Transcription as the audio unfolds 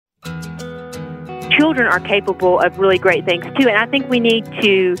children are capable of really great things too. And I think we need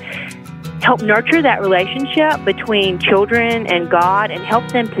to help nurture that relationship between children and God and help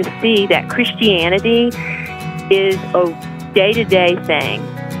them to see that Christianity is a day-to-day thing.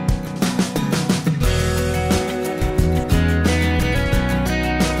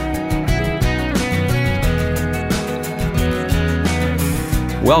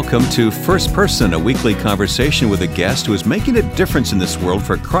 Welcome to First Person, a weekly conversation with a guest who is making a difference in this world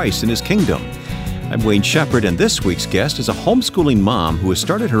for Christ and His kingdom. I'm Wayne Shepherd, and this week's guest is a homeschooling mom who has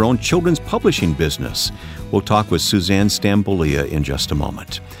started her own children's publishing business. We'll talk with Suzanne Stambulia in just a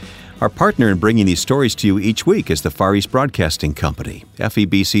moment. Our partner in bringing these stories to you each week is the Far East Broadcasting Company.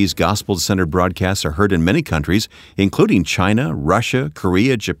 FEBC's gospel-centered broadcasts are heard in many countries, including China, Russia,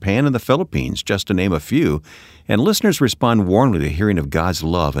 Korea, Japan, and the Philippines, just to name a few. And listeners respond warmly to hearing of God's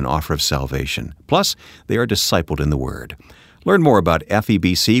love and offer of salvation. Plus, they are discipled in the Word. Learn more about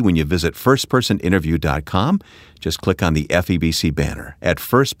FEBC when you visit firstpersoninterview.com. Just click on the FEBC banner at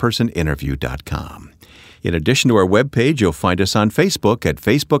firstpersoninterview.com. In addition to our webpage, you'll find us on Facebook at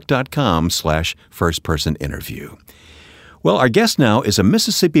facebook.com/firstpersoninterview. Well, our guest now is a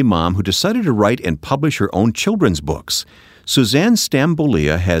Mississippi mom who decided to write and publish her own children's books. Suzanne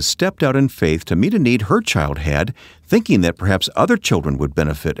Stambulia has stepped out in faith to meet a need her child had, thinking that perhaps other children would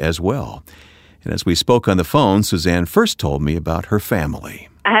benefit as well. And as we spoke on the phone, Suzanne first told me about her family.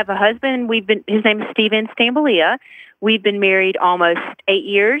 I have a husband. His name is Stephen Stambulia. We've been married almost 8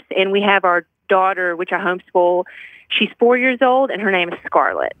 years, and we have our daughter, which I homeschool. She's 4 years old, and her name is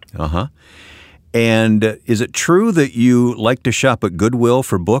Scarlett. Uh-huh. And is it true that you like to shop at Goodwill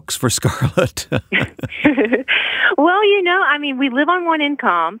for books for Scarlett? Well, we live on one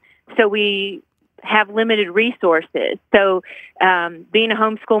income, so we have limited resources. So being a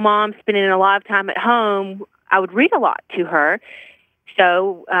homeschool mom, spending a lot of time at home, I would read a lot to her.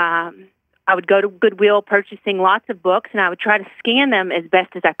 So I would go to Goodwill purchasing lots of books, and I would try to scan them as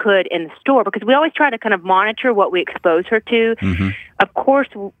best as I could in the store, because we always try to kind of monitor what we expose her to. Mm-hmm. Of course,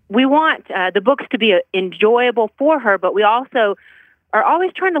 we want the books to be enjoyable for her, but we also are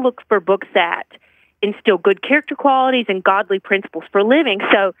always trying to look for books that instill good character qualities and godly principles for living.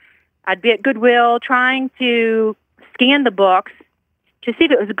 So I'd be at Goodwill trying to scan the books to see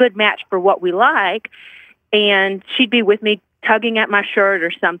if it was a good match for what we like, and she'd be with me tugging at my shirt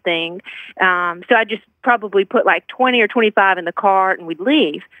or something. So I'd just probably put like 20 or 25 in the cart, and we'd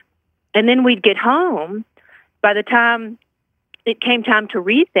leave. And then we'd get home. By the time it came time to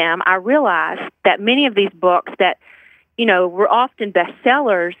read them, I realized that many of these books that, were often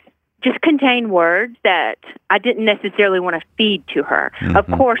bestsellers just contain words that I didn't necessarily want to feed to her. Mm-hmm. Of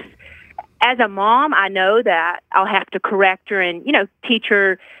course, as a mom, I know that I'll have to correct her and, teach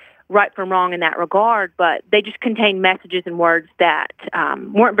her right from wrong in that regard, but they just contain messages and words that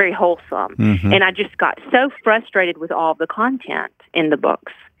weren't very wholesome. Mm-hmm. And I just got so frustrated with all of the content in the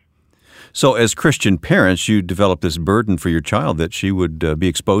books. So as Christian parents, you developed this burden for your child that she would be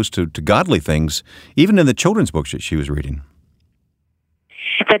exposed to godly things, even in the children's books that she was reading.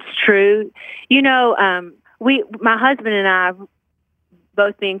 That's true. My husband and I,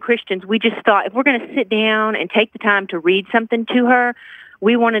 both being Christians, we just thought if we're going to sit down and take the time to read something to her,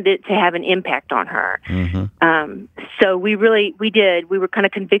 we wanted it to have an impact on her. Mm-hmm. So we did. We were kind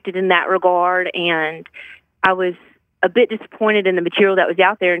of convicted in that regard, and I was a bit disappointed in the material that was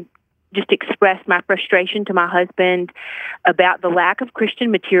out there, and just expressed my frustration to my husband about the lack of Christian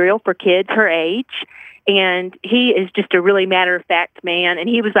material for kids her age. And he is just a really matter-of-fact man, and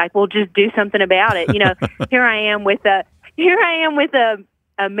he was like, well, just do something about it. Here I am with a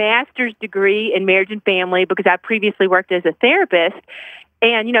master's degree in marriage and family, because I previously worked as a therapist.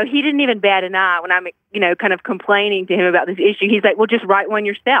 And, he didn't even bat an eye when I'm, kind of complaining to him about this issue. He's like, well, just write one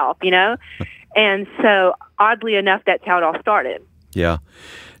yourself, And so, oddly enough, that's how it all started. Yeah.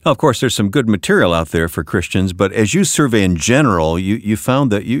 Now, of course, there's some good material out there for Christians, but as you survey in general, you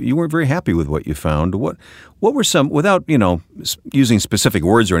found that you weren't very happy with what you found. What were some, without, using specific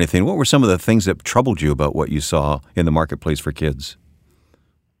words or anything, what were some of the things that troubled you about what you saw in the marketplace for kids?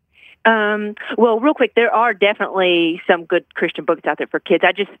 Well, real quick, there are definitely some good Christian books out there for kids.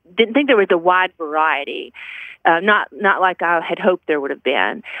 I just didn't think there was a wide variety. Not like I had hoped there would have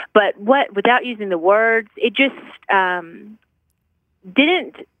been. But without using the words, it just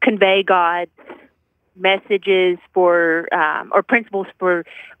didn't convey God's messages for or principles for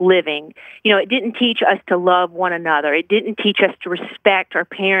living. It didn't teach us to love one another. It didn't teach us to respect our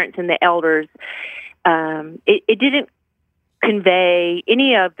parents and the elders. It didn't convey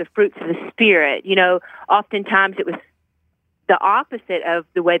any of the fruits of the Spirit. Oftentimes it was the opposite of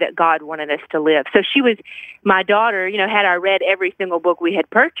the way that God wanted us to live. So my daughter, had I read every single book we had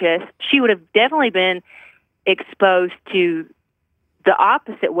purchased, she would have definitely been exposed to the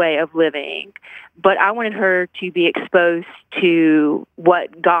opposite way of living. But I wanted her to be exposed to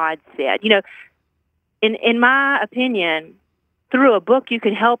what God said. In my opinion, through a book, you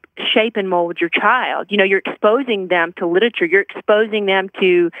can help shape and mold your child. You're exposing them to literature. You're exposing them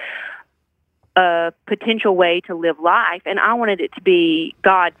to a potential way to live life. And I wanted it to be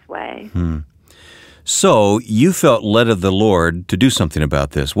God's way. So you felt led of the Lord to do something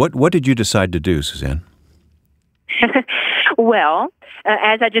about this. What did you decide to do, Suzanne? Well,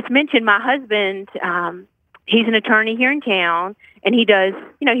 as I just mentioned, my husband, he's an attorney here in town, and he does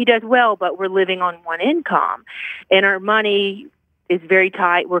well, but we're living on one income, and our money is very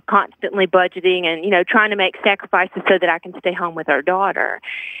tight. We're constantly budgeting and, trying to make sacrifices so that I can stay home with our daughter.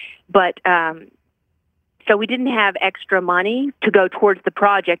 But so we didn't have extra money to go towards the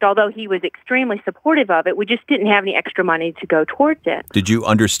project, although he was extremely supportive of it. We just didn't have any extra money to go towards it. Did you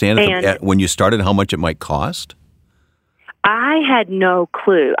understand when you started how much it might cost? I had no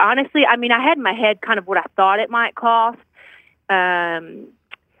clue. Honestly, I had in my head kind of what I thought it might cost.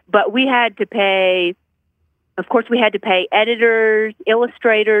 But we had to pay, of course, editors,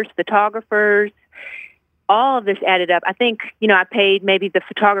 illustrators, photographers. All of this added up. I think, I paid maybe the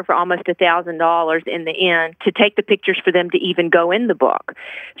photographer almost $1,000 in the end to take the pictures for them to even go in the book.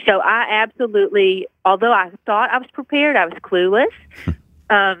 So I absolutely, although I thought I was prepared, I was clueless.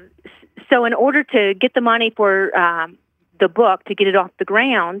 So in order to get the money for the book, to get it off the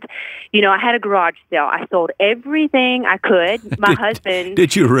ground, I had a garage sale. I sold everything I could. My husband...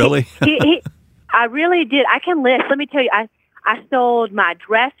 Did you really? I really did. I can list. Let me tell you, I sold my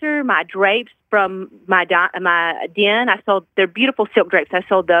dresser, my drapes from my den. I sold their beautiful silk drapes. I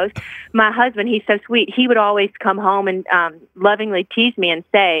sold those. My husband, he's so sweet. He would always come home and lovingly tease me and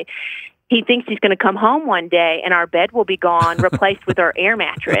say he thinks he's going to come home one day and our bed will be gone, replaced with our air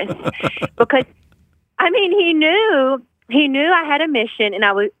mattress. Because, he knew I had a mission, and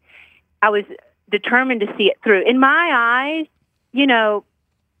I was determined to see it through. In my eyes,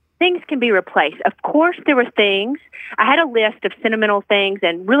 things can be replaced. Of course, there were things. I had a list of sentimental things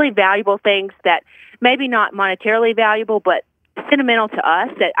and really valuable things that maybe not monetarily valuable, but sentimental to us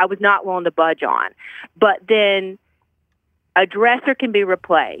that I was not willing to budge on. But then a dresser can be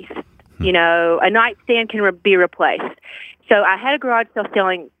replaced. A nightstand can be replaced. So I had a garage sale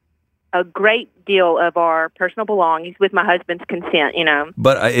selling a great deal of our personal belongings with my husband's consent,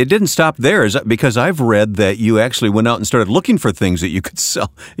 But it didn't stop there, because I've read that you actually went out and started looking for things that you could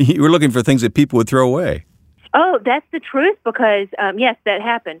sell. You were looking for things that people would throw away. Oh, that's the truth, because, yes, that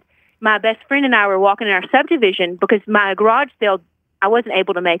happened. My best friend and I were walking in our subdivision because my garage sale, I wasn't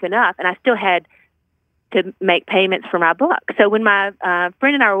able to make enough, and I still had to make payments for my book. So when my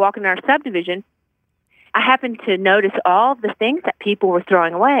friend and I were walking in our subdivision, I happened to notice all of the things that people were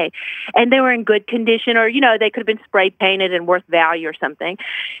throwing away. And they were in good condition, or, they could have been spray painted and worth value or something.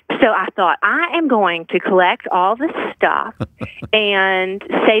 So I thought, I am going to collect all this stuff and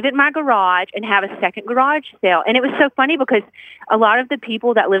save it in my garage and have a second garage sale. And it was so funny because a lot of the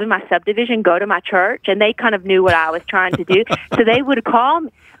people that live in my subdivision go to my church, and they kind of knew what I was trying to do. So they would call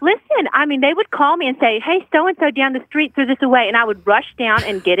me. Listen, they would call me and say, hey, so-and-so down the street threw this away. And I would rush down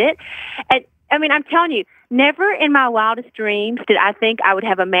and get it. And I'm telling you, never in my wildest dreams did I think I would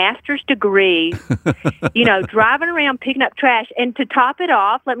have a master's degree, driving around picking up trash. And to top it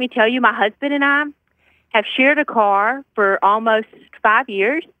off, let me tell you, my husband and I have shared a car for almost 5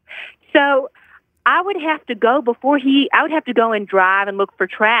 years. So I would have to go and drive and look for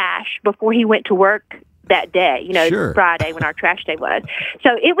trash before he went to work that day, Sure. Friday when our trash day was. So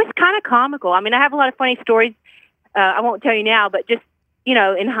it was kind of comical. I have a lot of funny stories. I won't tell you now, but just,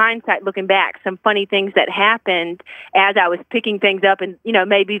 in hindsight, looking back, some funny things that happened as I was picking things up, and,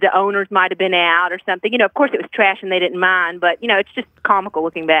 maybe the owners might have been out or something. Of course it was trash and they didn't mind, but, it's just comical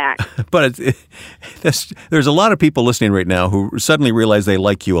looking back. But there's a lot of people listening right now who suddenly realize they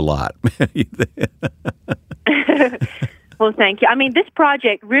like you a lot. Well, thank you. This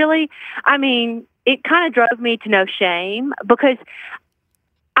project really, it kind of drove me to no shame, because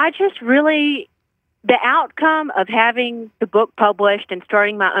I just really... The outcome of having the book published and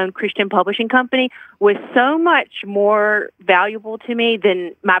starting my own Christian publishing company was so much more valuable to me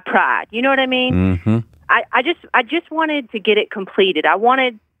than my pride. You know what I mean? Mm-hmm. I just wanted to get it completed. I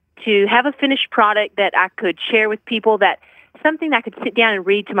wanted to have a finished product that I could share with people, that something that I could sit down and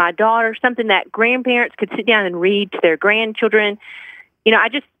read to my daughter, something that grandparents could sit down and read to their grandchildren.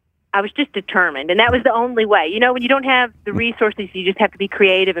 I was just determined, and that was the only way. You know, when you don't have the resources, you just have to be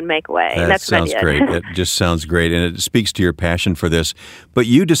creative and make a way. And that's sounds what I did. great. It just sounds great, and it speaks to your passion for this. But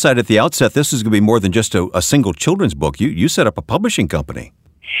you decided at the outset this is going to be more than just a single children's book. You set up a publishing company.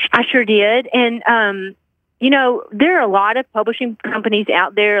 I sure did. And, you know, there are a lot of publishing companies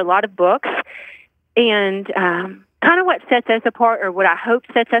out there, a lot of books. And kind of what sets us apart, or what I hope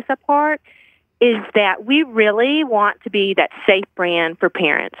sets us apart, is that we really want to be that safe brand for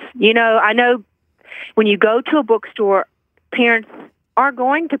parents. You know, I know when you go to a bookstore, parents are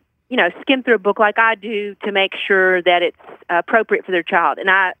going to, you know, skim through a book like I do to make sure that it's appropriate for their child. And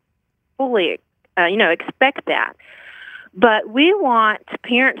I fully, expect that. But we want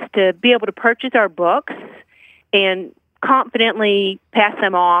parents to be able to purchase our books and confidently pass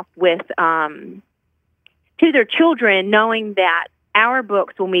them off with to their children, knowing that our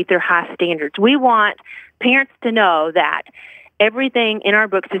books will meet their high standards. We want parents to know that everything in our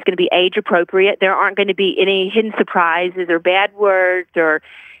books is going to be age appropriate. There aren't going to be any hidden surprises or bad words or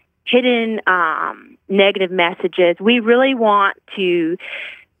hidden negative messages. We really want to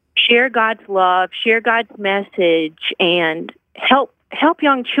share God's love, share God's message, and help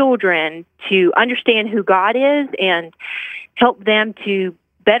young children to understand who God is and help them to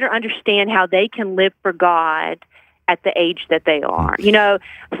better understand how they can live for God at the age that they are. You know,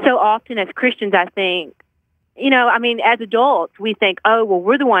 so often as Christians, I think, as adults, we think, oh, well,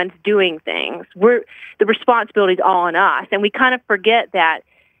 we're the ones doing things. The responsibility is all on us. And we kind of forget that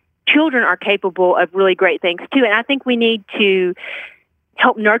children are capable of really great things too. And I think we need to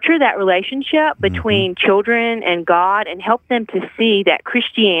help nurture that relationship between children and God and help them to see that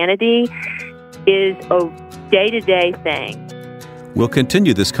Christianity is a day-to-day thing. We'll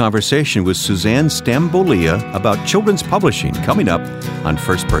continue this conversation with Suzanne Stambolia about children's publishing coming up on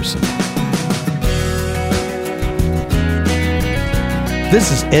First Person. This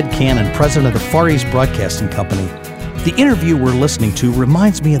is Ed Cannon, president of the Far East Broadcasting Company. The interview we're listening to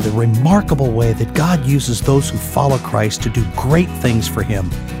reminds me of the remarkable way that God uses those who follow Christ to do great things for Him.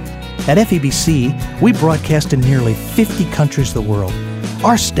 At FEBC, we broadcast in nearly 50 countries of the world.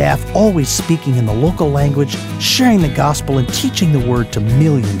 Our staff always speaking in the local language, sharing the gospel, and teaching the word to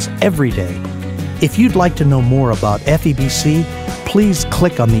millions every day. If you'd like to know more about FEBC, please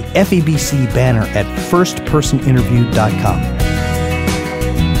click on the FEBC banner at firstpersoninterview.com.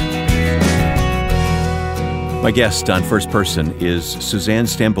 My guest on First Person is Suzanne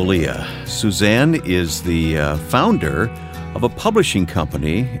Stambolia. Suzanne is the founder of a publishing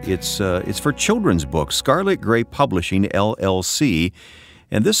company. It's for children's books, Scarlet Gray Publishing, LLC.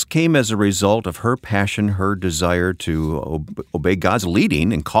 And this came as a result of her passion, her desire to obey God's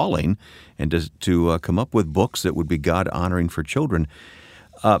leading and calling, and to come up with books that would be God-honoring for children.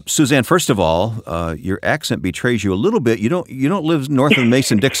 Suzanne, first of all, your accent betrays you a little bit. You don't live north of the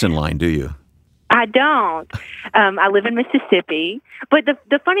Mason-Dixon line, do you? I don't. I live in Mississippi. But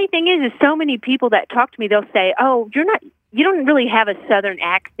the funny thing is so many people that talk to me, they'll say, "Oh, you don't really have a Southern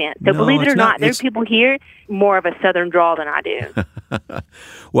accent." So believe it or not, there are people here more of a Southern drawl than I do.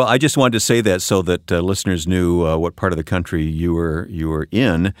 Well, I just wanted to say that so that listeners knew what part of the country you were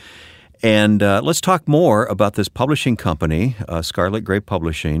in. And let's talk more about this publishing company, Scarlet Gray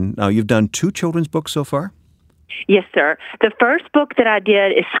Publishing. Now, you've done 2 children's books so far? Yes, sir. The first book that I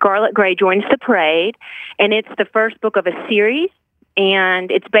did is Scarlet Gray Joins the Parade, and it's the first book of a series,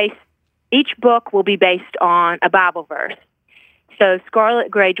 and each book will be based on a Bible verse. So Scarlet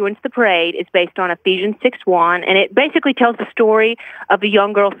Gray Joins the Parade is based on Ephesians 6:1, and it basically tells the story of a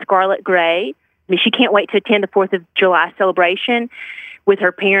young girl, Scarlet Gray. I mean, she can't wait to attend the 4th of July celebration with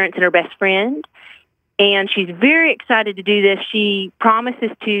her parents and her best friend. And she's very excited to do this. She promises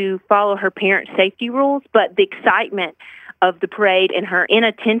to follow her parents' safety rules, but the excitement of the parade and her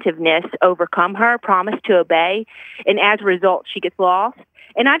inattentiveness overcome her, promise to obey, and as a result, she gets lost.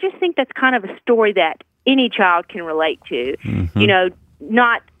 And I just think that's kind of a story that any child can relate to. Mm-hmm.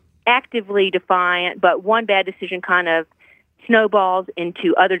 Not actively defiant, but one bad decision kind of snowballs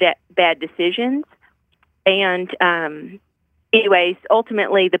into other bad decisions. And anyways,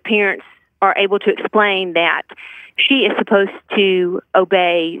 ultimately, the parents are able to explain that she is supposed to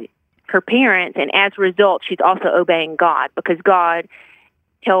obey her parents, and as a result, she's also obeying God, because God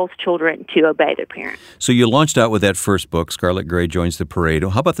tells children to obey their parents. So you launched out with that first book, Scarlet Gray Joins the Parade.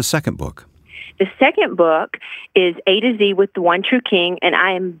 How about the second book? The second book is A to Z with the One True King, and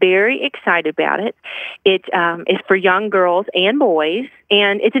I am very excited about it. It is for young girls and boys,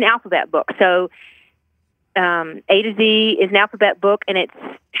 and it's an alphabet book. So A to Z is an alphabet book, and it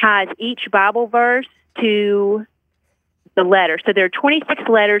ties each Bible verse to the letters. So there are 26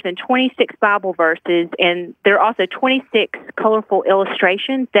 letters and 26 Bible verses, and there are also 26 colorful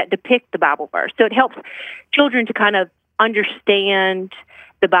illustrations that depict the Bible verse. So it helps children to kind of understand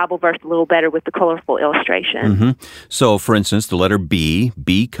the Bible verse a little better with the colorful illustration. Mm-hmm. So, for instance, the letter B,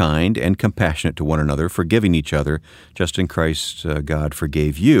 be kind and compassionate to one another, forgiving each other, just in Christ God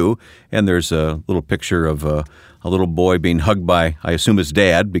forgave you. And there's a little picture of a little boy being hugged by, I assume, his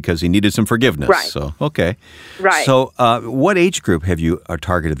dad because he needed some forgiveness. Right. So, okay. Right. So, what age group have you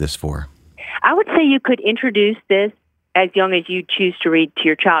targeted this for? I would say you could introduce this as young as you choose to read to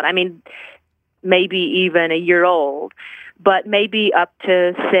your child. I mean, maybe even a year old, but maybe up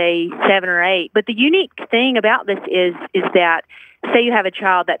to, say, 7 or 8. But the unique thing about this is that, say you have a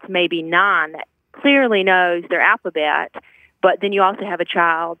child that's maybe 9 that clearly knows their alphabet, but then you also have a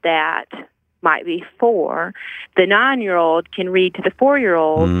child that might be 4. The 9-year-old can read to the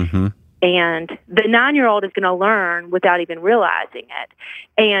 4-year-old, mm-hmm. and the 9-year-old is going to learn without even realizing it.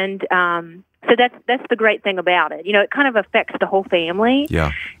 And so that's the great thing about it. You know, it kind of affects the whole family.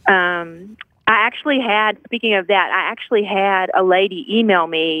 Yeah. I actually had, speaking of that, I actually had a lady email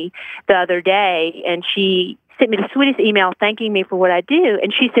me the other day, and she sent me the sweetest email thanking me for what I do.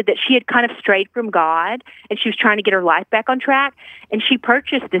 And she said that she had kind of strayed from God, and she was trying to get her life back on track. And she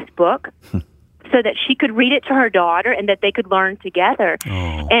purchased this book so that she could read it to her daughter and that they could learn together.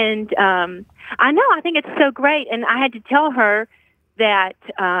 Oh. And I know, I think it's so great. And I had to tell her that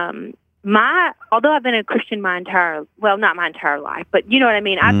although I've been a Christian not my entire life, but you know what I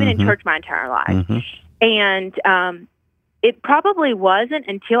mean? I've been in church my entire life. Mm-hmm. And it probably wasn't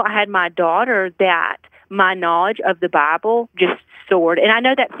until I had my daughter that my knowledge of the Bible just soared. And I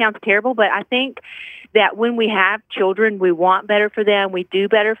know that sounds terrible, but I think that when we have children, we want better for them, we do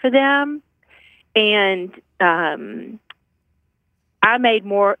better for them. And I made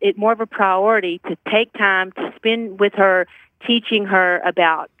it more of a priority to take time to spend with her, teaching her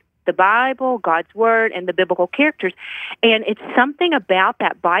about the Bible, God's Word, and the biblical characters. And it's something about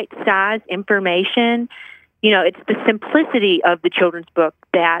that bite-sized information. You know, it's the simplicity of the children's book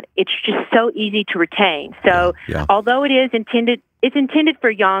that it's just so easy to retain. So Yeah. although it's intended for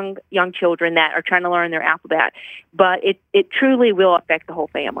young children that are trying to learn their alphabet, but it truly will affect the whole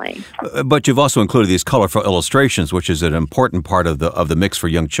family. But you've also included these colorful illustrations, which is an important part of the mix for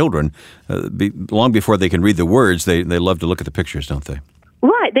young children. Long before they can read the words, they love to look at the pictures, don't they?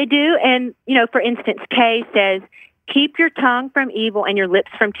 Right, they do. And, you know, for instance, Kay says, keep your tongue from evil and your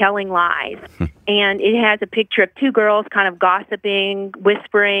lips from telling lies. And it has a picture of 2 girls kind of gossiping,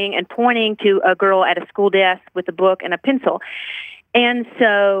 whispering, and pointing to a girl at a school desk with a book and a pencil. And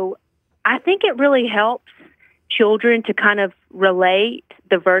so I think it really helps children to kind of relate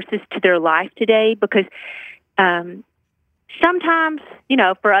the verses to their life today because sometimes, you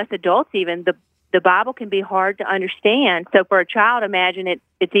know, for us adults even, the Bible can be hard to understand. So for a child, imagine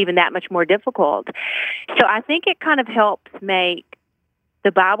it's even that much more difficult. So I think it kind of helps make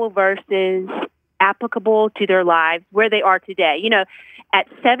the Bible verses applicable to their lives where they are today. You know, at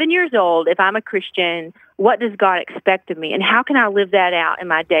 7 years old, if I'm a Christian, what does God expect of me? And how can I live that out in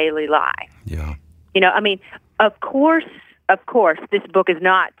my daily life? Yeah. You know, I mean, of course, this book is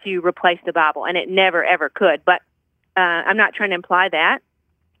not to replace the Bible, and it never, ever could. But I'm not trying to imply that.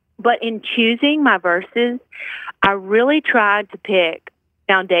 But in choosing my verses, I really tried to pick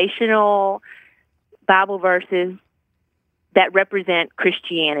foundational Bible verses that represent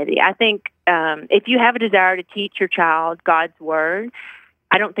Christianity. I think if you have a desire to teach your child God's Word,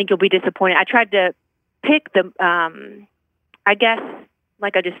 I don't think you'll be disappointed. I tried to pick the, I guess,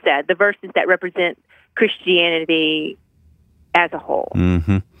 like I just said, the verses that represent Christianity as a whole.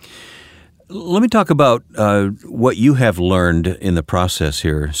 Mm-hmm. Let me talk about what you have learned in the process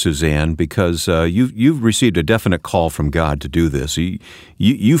here, Suzanne, because you've received a definite call from God to do this.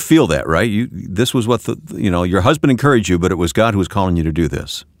 You feel that, right? This was what your husband encouraged you, but it was God who was calling you to do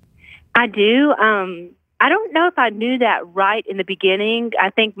this. I do. I don't know if I knew that right in the beginning. I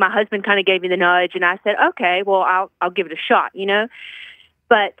think my husband kind of gave me the nudge, and I said, "Okay, well, I'll give it a shot," you know.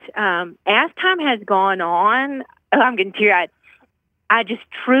 But as time has gone on, I'm getting teary-eyed. I just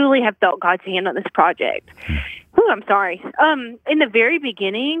truly have felt God's hand on this project. I'm sorry. In the very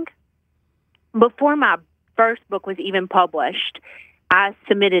beginning, before my first book was even published, I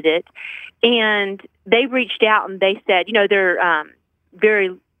submitted it, and they reached out and they said, you know, they're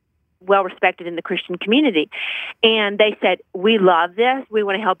very well respected in the Christian community, and they said, "We love this. We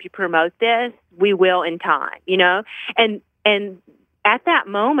want to help you promote this. We will in time," you know, and at that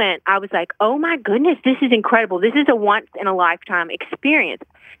moment, I was like, oh, my goodness, this is incredible. This is a once-in-a-lifetime experience.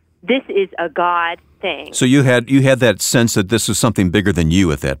 This is a God thing. So you had that sense that this was something bigger than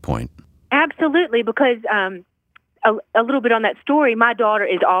you at that point. Absolutely, because a little bit on that story, my daughter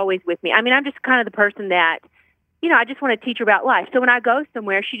is always with me. I mean, I'm just kind of the person that, I just want to teach her about life. So when I go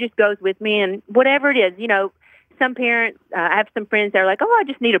somewhere, she just goes with me, and whatever it is, some parents, I have some friends that are like, oh, I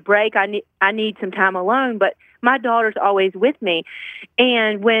just need a break. I need some time alone. But my daughter's always with me.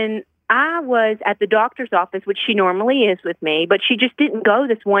 And when I was at the doctor's office, which she normally is with me, but she just didn't go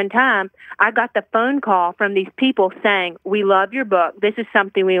this one time, I got the phone call from these people saying, we love your book. This is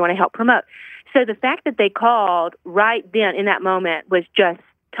something we want to help promote. So the fact that they called right then in that moment was just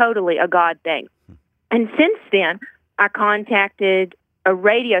totally a God thing. And since then, I contacted a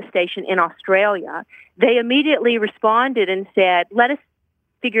radio station in Australia. They immediately responded and said, let us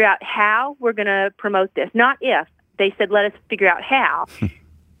figure out how we're going to promote this. Not if. They said, let us figure out how.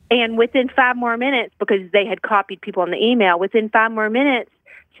 And within 5 more minutes, because they had copied people on the email, within 5 more minutes,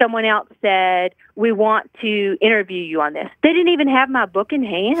 someone else said, we want to interview you on this. They didn't even have my book in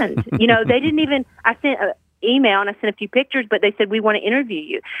hand. They didn't even, I sent an email and I sent a few pictures, but they said, we want to interview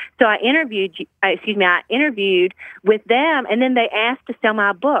you. So I interviewed with them, and then they asked to sell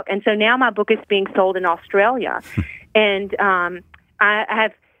my book. And so now my book is being sold in Australia. And I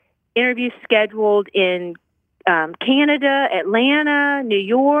have interviews scheduled in Canada, Atlanta, New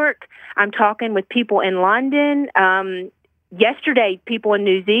York. I'm talking with people in London. Yesterday, people in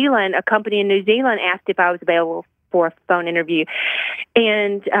New Zealand, a company in New Zealand asked if I was available for a phone interview.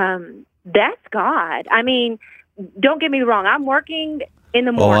 And that's God. I mean, don't get me wrong. I'm working in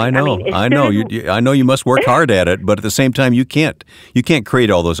the morning. Oh, I know. I know you must work hard at it, but at the same time, you can't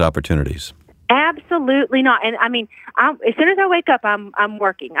create all those opportunities. Absolutely not. And I mean, as soon as I wake up, I'm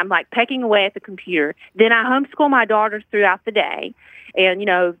working. I'm like pecking away at the computer. Then I homeschool my daughters throughout the day, and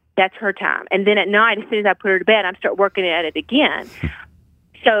that's her time. And then at night, as soon as I put her to bed, I start working at it again.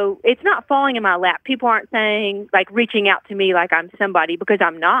 So it's not falling in my lap. People aren't saying, like, reaching out to me like I'm somebody, because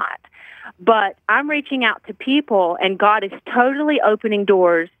I'm not. But I'm reaching out to people, and God is totally opening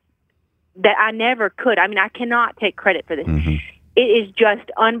doors that I never could. I mean, I cannot take credit for this. Mm-hmm. It is just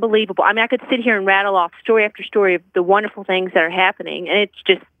unbelievable. I mean, I could sit here and rattle off story after story of the wonderful things that are happening, and it's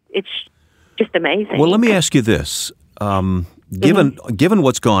just amazing. Well, let me ask you this. Given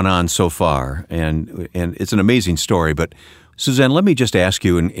what's gone on so far, and it's an amazing story, but Suzanne, let me just ask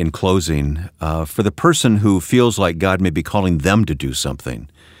you in closing, for the person who feels like God may be calling them to do something,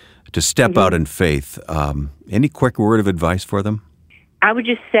 to step out in faith, any quick word of advice for them? I would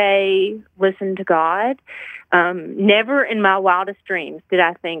just say, listen to God. Never in my wildest dreams did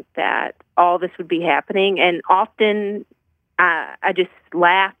I think that all this would be happening. And often I just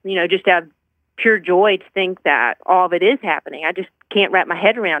laugh, just out of pure joy to think that all of it is happening. I just can't wrap my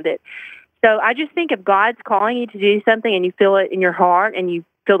head around it. So I just think if God's calling you to do something and you feel it in your heart and you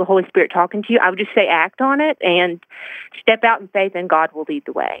feel the Holy Spirit talking to you, I would just say act on it and step out in faith, and God will lead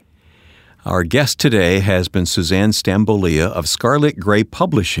the way. Our guest today has been Suzanne Stambolia of Scarlet Gray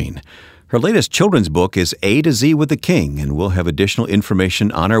Publishing. Her latest children's book is A to Z with the King, and we'll have additional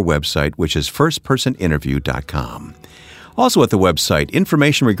information on our website, which is firstpersoninterview.com. Also at the website,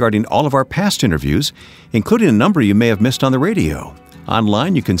 information regarding all of our past interviews, including a number you may have missed on the radio.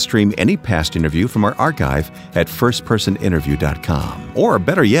 Online, you can stream any past interview from our archive at firstpersoninterview.com. Or,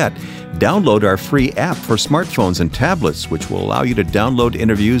 better yet, download our free app for smartphones and tablets, which will allow you to download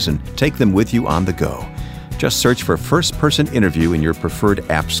interviews and take them with you on the go. Just search for First Person Interview in your preferred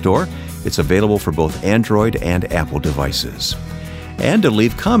app store. It's available for both Android and Apple devices. And to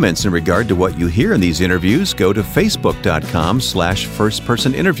leave comments in regard to what you hear in these interviews, go to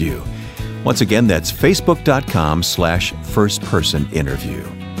facebook.com/firstpersoninterview. Once again, that's facebook.com/firstpersoninterview.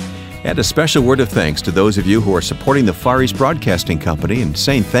 And a special word of thanks to those of you who are supporting the Far East Broadcasting Company and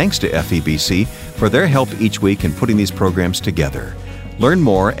saying thanks to FEBC for their help each week in putting these programs together. Learn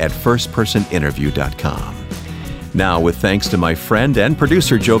more at firstpersoninterview.com. Now, with thanks to my friend and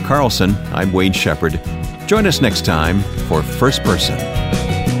producer Joe Carlson, I'm Wayne Shepherd. Join us next time for First Person.